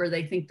night where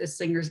they think this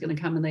singer's going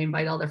to come, and they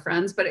invite all their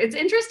friends. But it's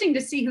interesting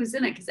to see who's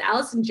in it because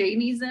Allison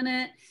Janney's in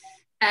it,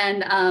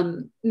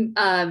 and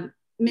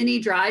Minnie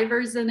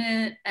Driver's in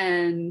it,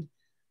 and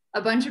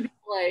a bunch of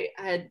people I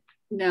had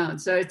known.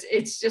 So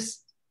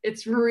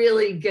it's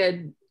really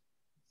good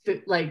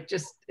food. Like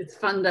just it's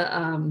fun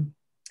to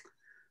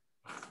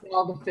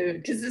all the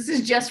food because this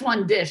is just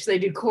one dish. They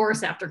do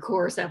course after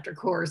course after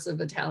course of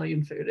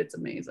Italian food. It's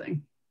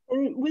amazing.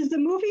 And was the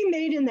movie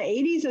made in the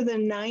 80s or the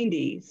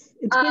 90s?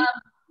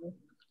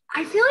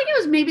 I feel like it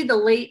was maybe the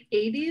late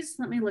 80s.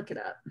 Let me look it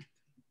up.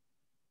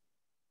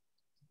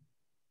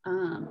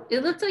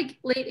 It looks like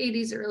late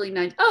 80s, early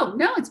 90s. Oh,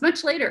 no, it's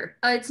much later.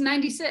 It's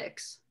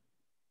 96.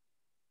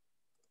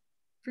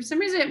 For some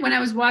reason, when I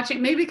was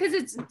watching, maybe because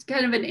it's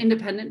kind of an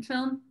independent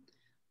film,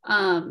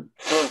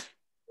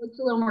 it's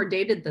a little more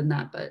dated than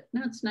that, but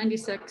no, it's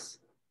 96.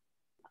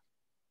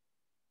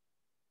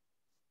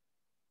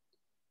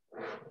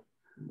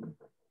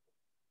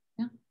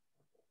 Yeah.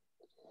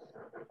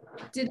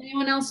 Did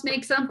anyone else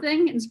make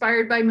something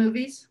inspired by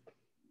movies?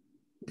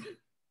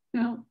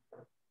 No.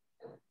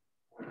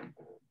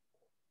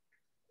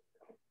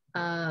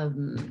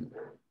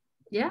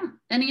 Yeah.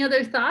 Any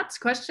other thoughts,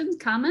 questions,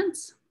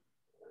 comments?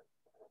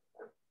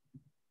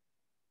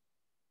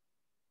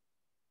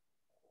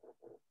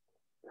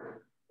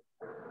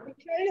 I'm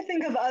trying to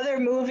think of other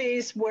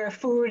movies where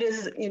food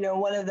is, you know,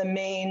 one of the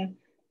main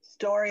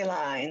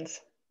storylines.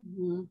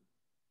 Mm-hmm.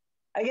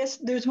 I guess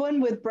there's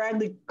one with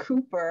Bradley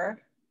Cooper.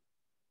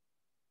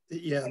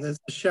 Yeah, there's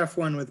the chef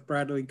one with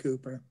Bradley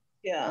Cooper.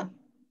 Yeah.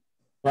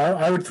 Well,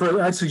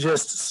 I'd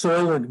suggest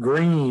Soylent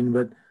Green,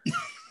 but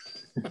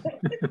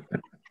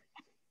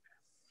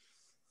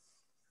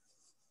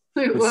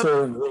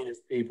Soylent Green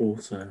is people,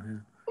 so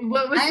yeah.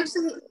 What was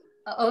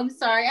I'm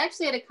sorry. I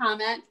actually had a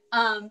comment.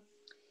 I'm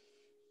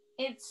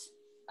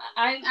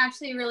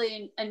actually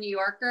really a New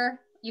Yorker,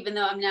 even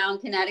though I'm now in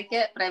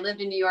Connecticut, but I lived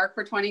in New York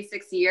for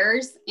 26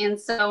 years. And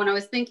so when I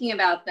was thinking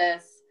about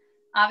this,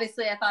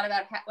 obviously I thought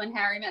about When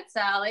Harry Met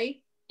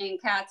Sally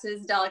and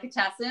Katz's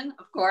Delicatessen,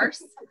 of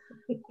course.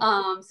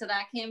 So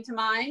that came to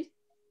mind.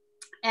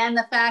 And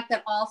the fact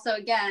that also,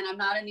 again, I'm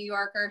not a New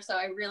Yorker, so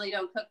I really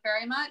don't cook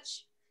very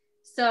much.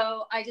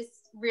 So I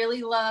just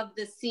really love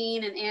the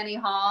scene in Annie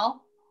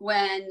Hall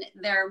when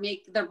they're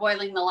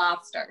boiling the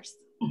lobsters,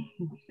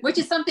 which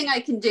is something I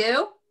can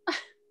do,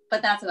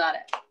 but that's about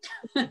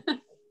it.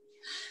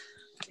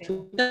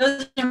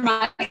 Those are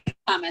my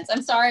comments.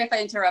 I'm sorry if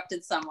I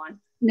interrupted someone.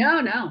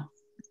 No.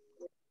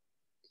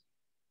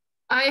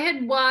 I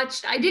had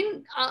watched, I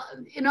didn't,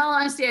 in all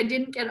honesty, I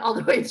didn't get all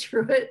the way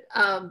through it,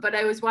 but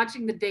I was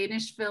watching the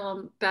Danish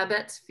film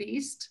Babette's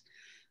Feast,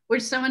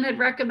 which someone had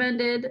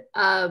recommended,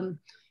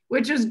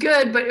 which was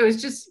good, but it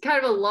was just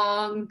kind of a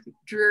long,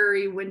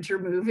 dreary winter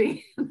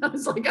movie. I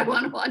was like, I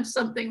want to watch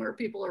something where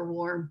people are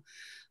warm.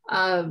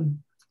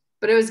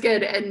 But it was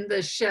good. And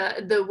the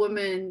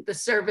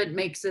servant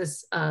makes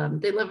this,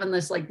 they live in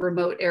this like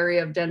remote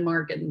area of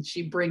Denmark, and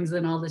she brings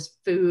in all this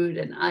food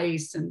and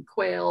ice and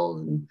quail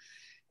and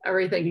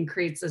everything and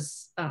creates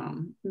this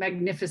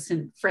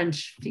magnificent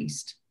French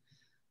feast.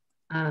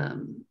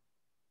 So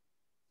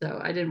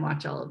I didn't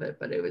watch all of it,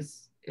 but it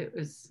was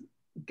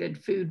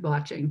good food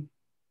watching.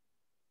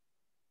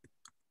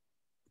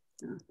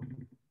 Yeah.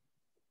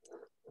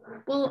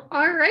 Well,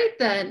 all right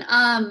then.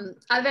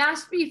 I've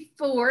asked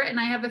before,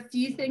 and I have a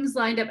few things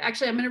lined up.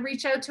 Actually, I'm going to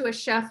reach out to a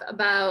chef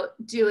about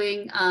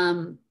doing,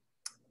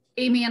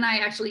 Amy and I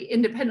actually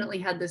independently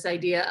had this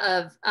idea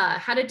of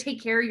how to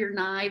take care of your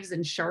knives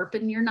and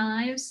sharpen your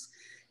knives,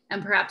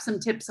 and perhaps some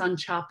tips on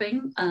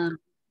chopping.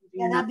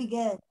 Yeah, that'd be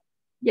good.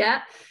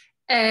 Yeah.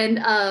 And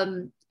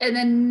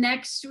then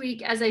next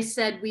week, as I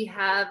said, we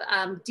have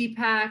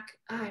Deepak,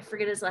 I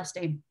forget his last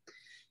name.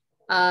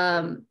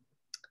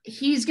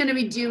 He's going to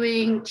be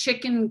doing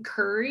chicken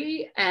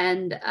curry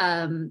and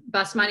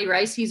basmati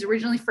rice. He's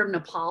originally from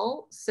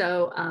Nepal,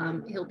 so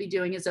he'll be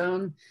doing his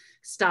own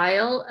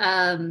style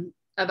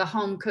of a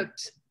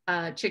home-cooked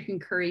chicken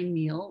curry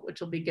meal, which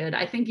will be good.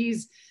 I think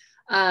he's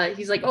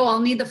like, oh, I'll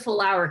need the full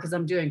hour because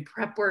I'm doing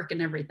prep work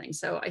and everything.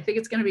 So I think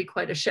it's going to be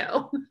quite a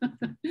show.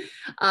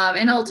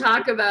 And he'll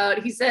talk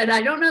about, he said,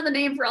 I don't know the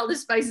name for all the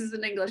spices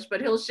in English,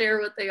 but he'll share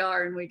what they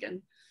are and we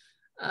can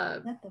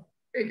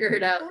figure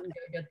it out and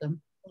go get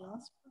them.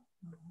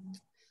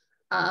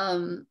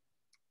 And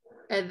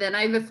then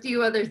I have a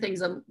few other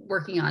things I'm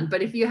working on,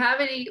 but if you have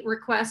any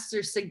requests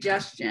or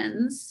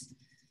suggestions,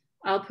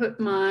 I'll put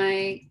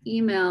my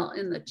email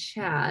in the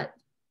chat,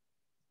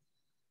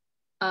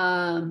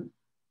 and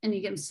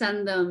you can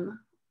send them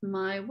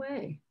my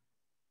way.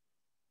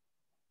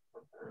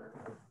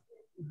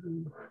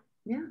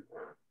 Yeah.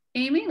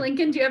 Amy,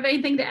 Lincoln, do you have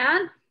anything to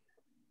add?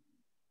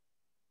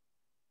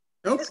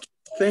 Nope.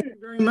 Thank you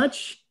very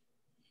much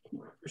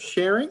for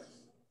sharing.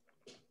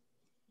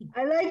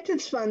 I liked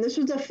it's fun. This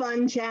was a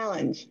fun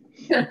challenge.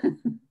 Yeah,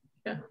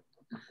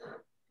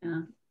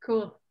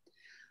 cool.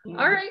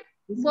 All right.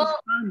 Well,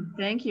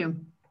 thank you.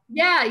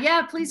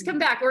 Yeah, please come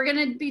back. We're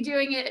going to be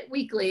doing it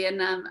weekly, and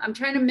I'm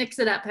trying to mix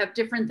it up, have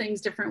different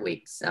things, different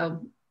weeks.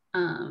 So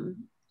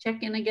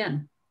check in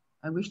again.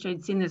 I wish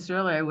I'd seen this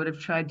earlier. I would have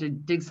tried to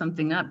dig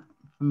something up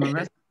from a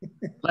recipe.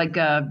 Like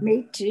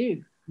me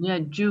too. Yeah,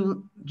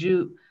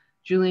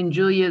 Julie and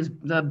Julia's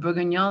the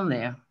bourguignon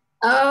there.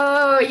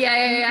 Oh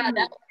yeah.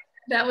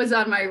 That was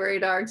on my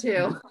radar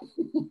too.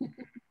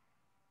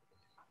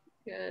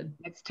 Good.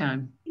 Next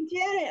time.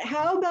 Janet,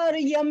 how about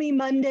a Yummy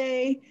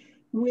Monday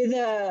with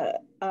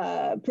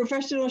a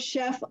professional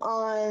chef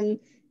on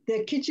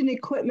the kitchen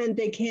equipment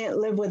they can't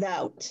live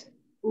without?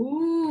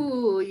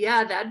 Ooh,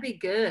 yeah, that'd be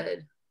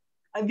good.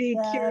 I'd be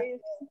curious,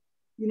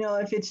 you know,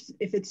 if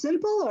it's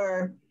simple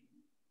or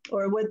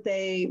what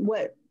they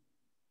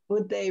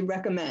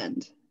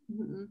recommend.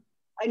 Mm-hmm.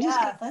 I just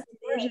got a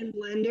version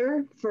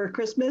blender for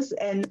Christmas,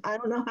 and I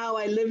don't know how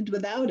I lived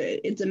without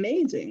it. It's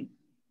amazing.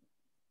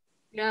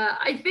 Yeah,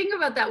 I think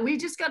about that. We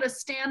just got a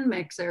stand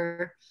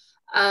mixer,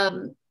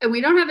 and we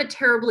don't have a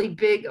terribly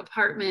big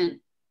apartment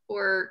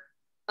or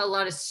a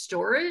lot of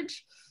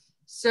storage.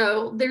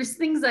 So there's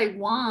things I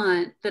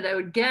want that I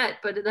would get,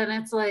 but then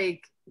it's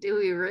like, do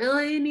we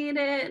really need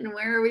it? And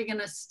where are we going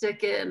to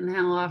stick it? And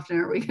how often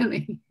are we going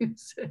to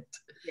use it?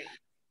 Yeah.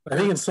 I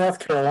think in South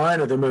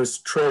Carolina, the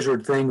most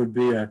treasured thing would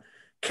be a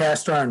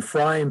cast iron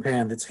frying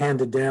pan that's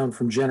handed down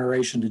from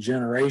generation to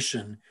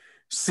generation,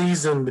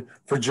 seasoned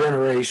for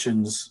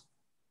generations.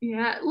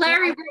 Yeah,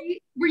 Larry,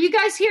 were you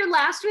guys here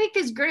last week?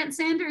 Because Grant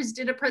Sanders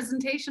did a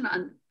presentation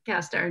on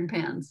cast iron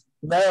pans.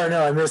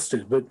 No, I missed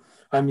it. But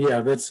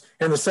yeah, that's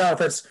in the South.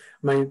 That's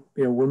when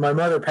my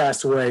mother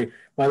passed away,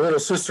 my little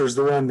sister's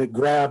the one that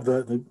grabbed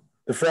the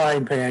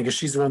frying pan because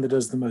she's the one that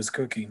does the most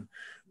cooking.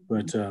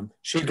 But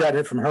she'd gotten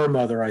it from her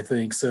mother, I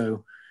think.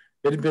 So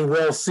it had been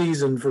well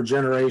seasoned for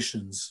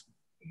generations.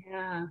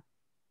 Yeah.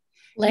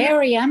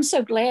 Larry, I'm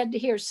so glad to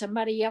hear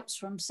somebody else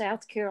from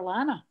South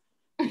Carolina.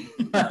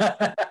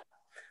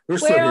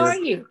 Where are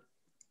you?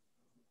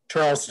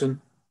 Charleston.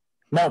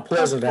 Mount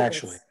Pleasant,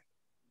 actually.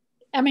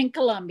 I'm in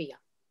Columbia.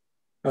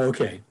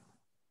 Okay.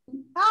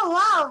 Oh,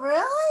 wow,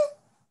 really?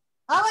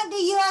 I went to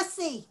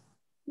USC.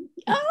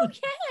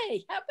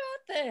 Okay, how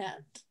about that?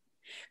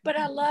 But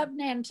I love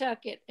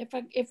Nantucket.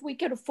 If we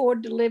could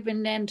afford to live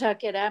in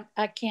Nantucket,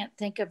 I can't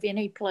think of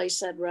any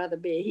place I'd rather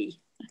be.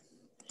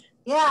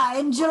 Yeah,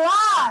 in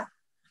July.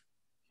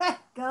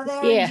 Go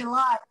there in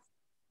July.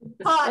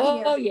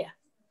 Oh, yeah.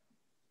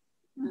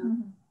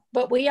 Mm-hmm.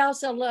 But we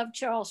also love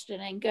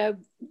Charleston and go,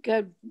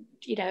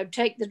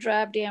 take the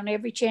drive down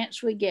every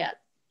chance we get.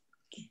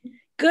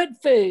 Good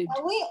food.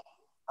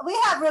 We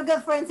have real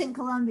good friends in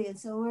Colombia,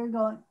 so we're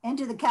going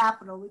into the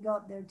capital. We go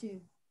up there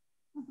too.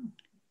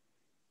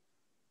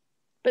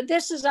 But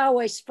this is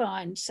always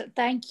fun, so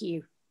thank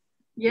you.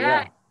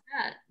 Yeah.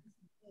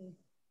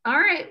 All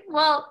right.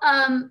 Well,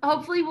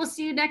 hopefully we'll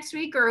see you next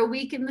week or a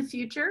week in the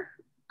future.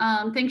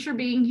 Thanks for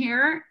being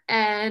here,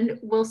 and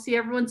we'll see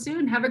everyone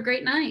soon. Have a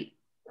great night.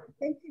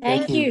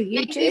 Thank you.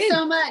 Thank you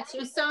so much. It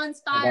was so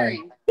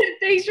inspiring. Bye-bye.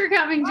 Thanks for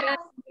coming, Jen.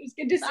 It was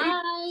good to see you.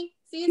 Bye.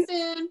 See you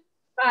soon.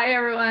 Bye,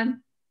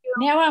 everyone.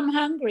 Now I'm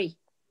hungry.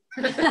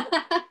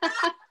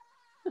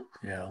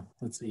 Yeah,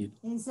 let's eat.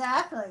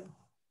 Exactly.